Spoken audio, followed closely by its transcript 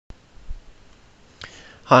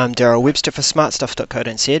Hi, I'm Daryl Webster for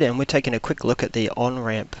smartstuff.co.nz, and we're taking a quick look at the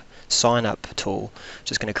OnRamp sign-up tool.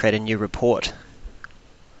 Just going to create a new report.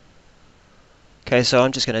 Okay, so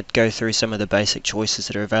I'm just going to go through some of the basic choices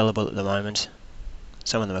that are available at the moment.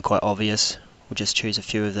 Some of them are quite obvious. We'll just choose a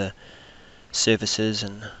few of the services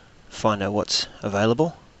and find out what's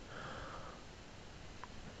available.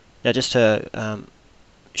 Now, just to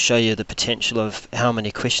show you the potential of how many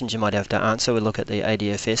questions you might have to answer, we'll look at the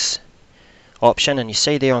ADFS option, and you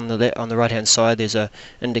see there on the right hand side there's a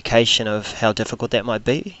indication of how difficult that might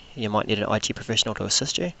be. You might need an IT professional to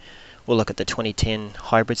assist you. We'll look at the 2010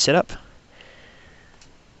 hybrid setup,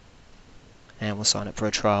 and we'll sign up for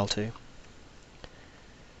a trial too.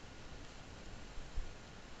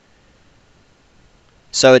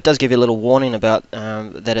 So it does give you a little warning about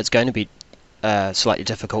that it's going to be a slightly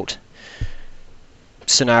difficult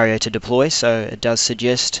scenario to deploy, so it does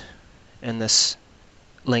suggest in this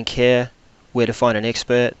link here where to find an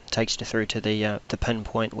expert. Takes you through to the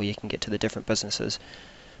pinpoint where you can get to the different businesses.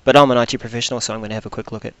 But I'm an IT professional, so I'm going to have a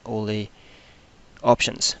quick look at all the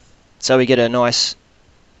options. So we get a nice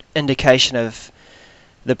indication of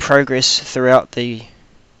the progress throughout the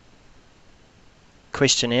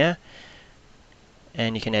questionnaire,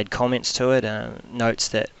 and you can add comments to it, notes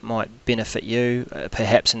that might benefit you.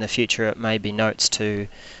 Perhaps in the future it may be notes to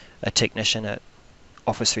a technician at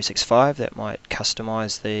Office 365 that might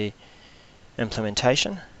customize the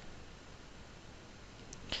implementation.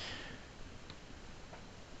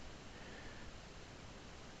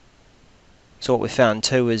 So what we found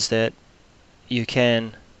too is that you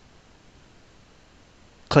can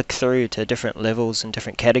click through to different levels and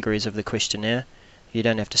different categories of the questionnaire. You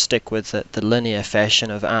don't have to stick with the linear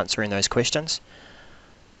fashion of answering those questions.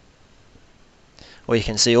 Or you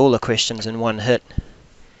can see all the questions in one hit,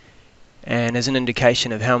 and as an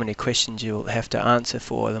indication of how many questions you'll have to answer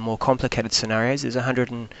for the more complicated scenarios, there's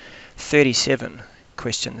 137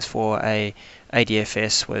 questions for a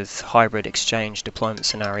ADFS with hybrid exchange deployment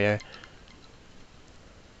scenario.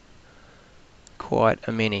 Quite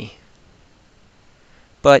a many.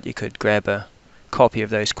 But you could grab a copy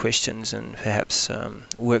of those questions and perhaps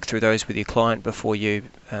work through those with your client before you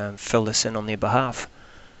fill this in on their behalf.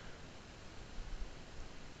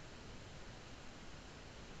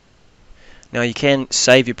 Now you can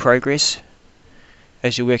save your progress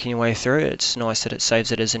as you're working your way through. It's nice that it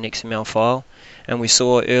saves it as an XML file, and we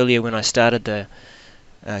saw earlier when I started the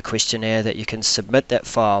questionnaire that you can submit that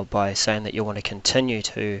file by saying that you want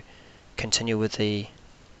to continue with the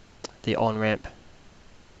OnRamp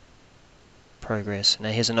progress. Now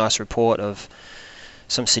here's a nice report of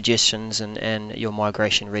some suggestions and your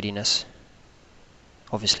migration readiness.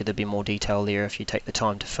 Obviously there'll be more detail there if you take the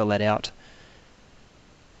time to fill that out.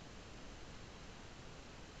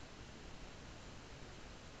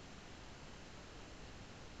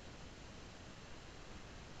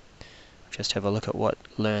 Just have a look at what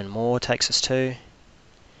Learn More takes us to.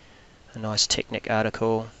 A nice Technic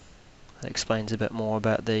article that explains a bit more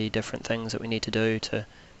about the different things that we need to do to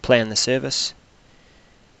plan the service.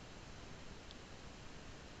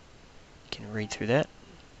 You can read through that.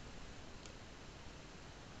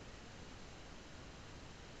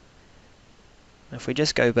 If we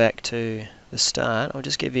just go back to the start, I'll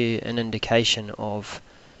just give you an indication of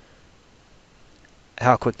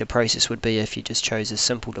how quick the process would be if you just chose a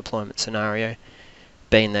simple deployment scenario,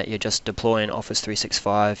 being that you're just deploying Office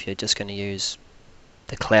 365, you're just going to use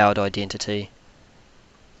the cloud identity,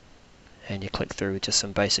 and you click through with just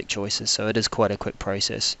some basic choices, so it is quite a quick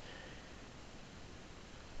process.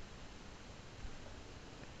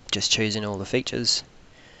 Just choosing all the features.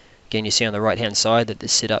 Again, you see on the right hand side that the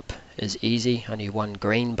setup is easy, only one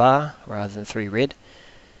green bar rather than 3 red.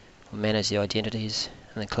 We'll manage the identities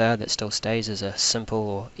in the cloud. That still stays as a simple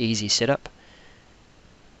or easy setup.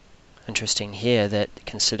 Interesting here that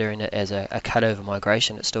considering it as a cutover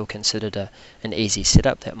migration, it's still considered an easy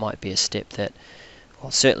setup. That might be a step that,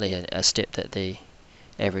 well, certainly a step that the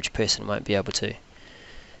average person won't be able to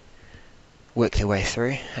work their way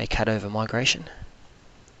through, a cutover migration.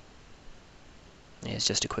 Here's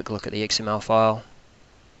just a quick look at the XML file.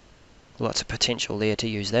 Lots of potential there to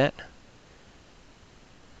use that.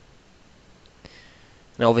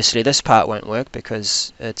 Now obviously this part won't work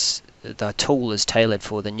because the tool is tailored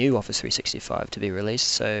for the new Office 365 to be released,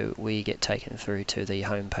 so we get taken through to the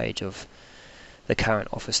home page of the current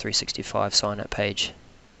Office 365 sign-up page.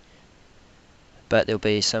 But there'll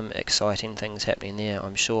be some exciting things happening there,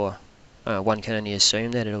 I'm sure. One can only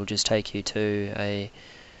assume that it'll just take you to a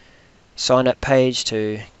sign-up page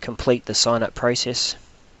to complete the sign-up process,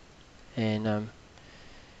 and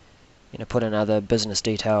put in other business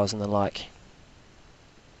details and the like.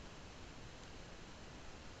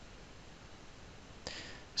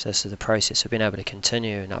 So this is the process of being able to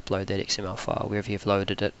continue and upload that XML file wherever you've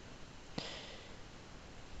loaded it.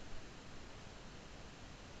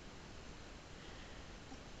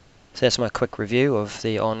 So that's my quick review of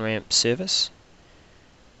the OnRamp service,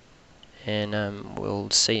 and we'll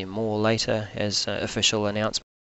see more later as official announcements.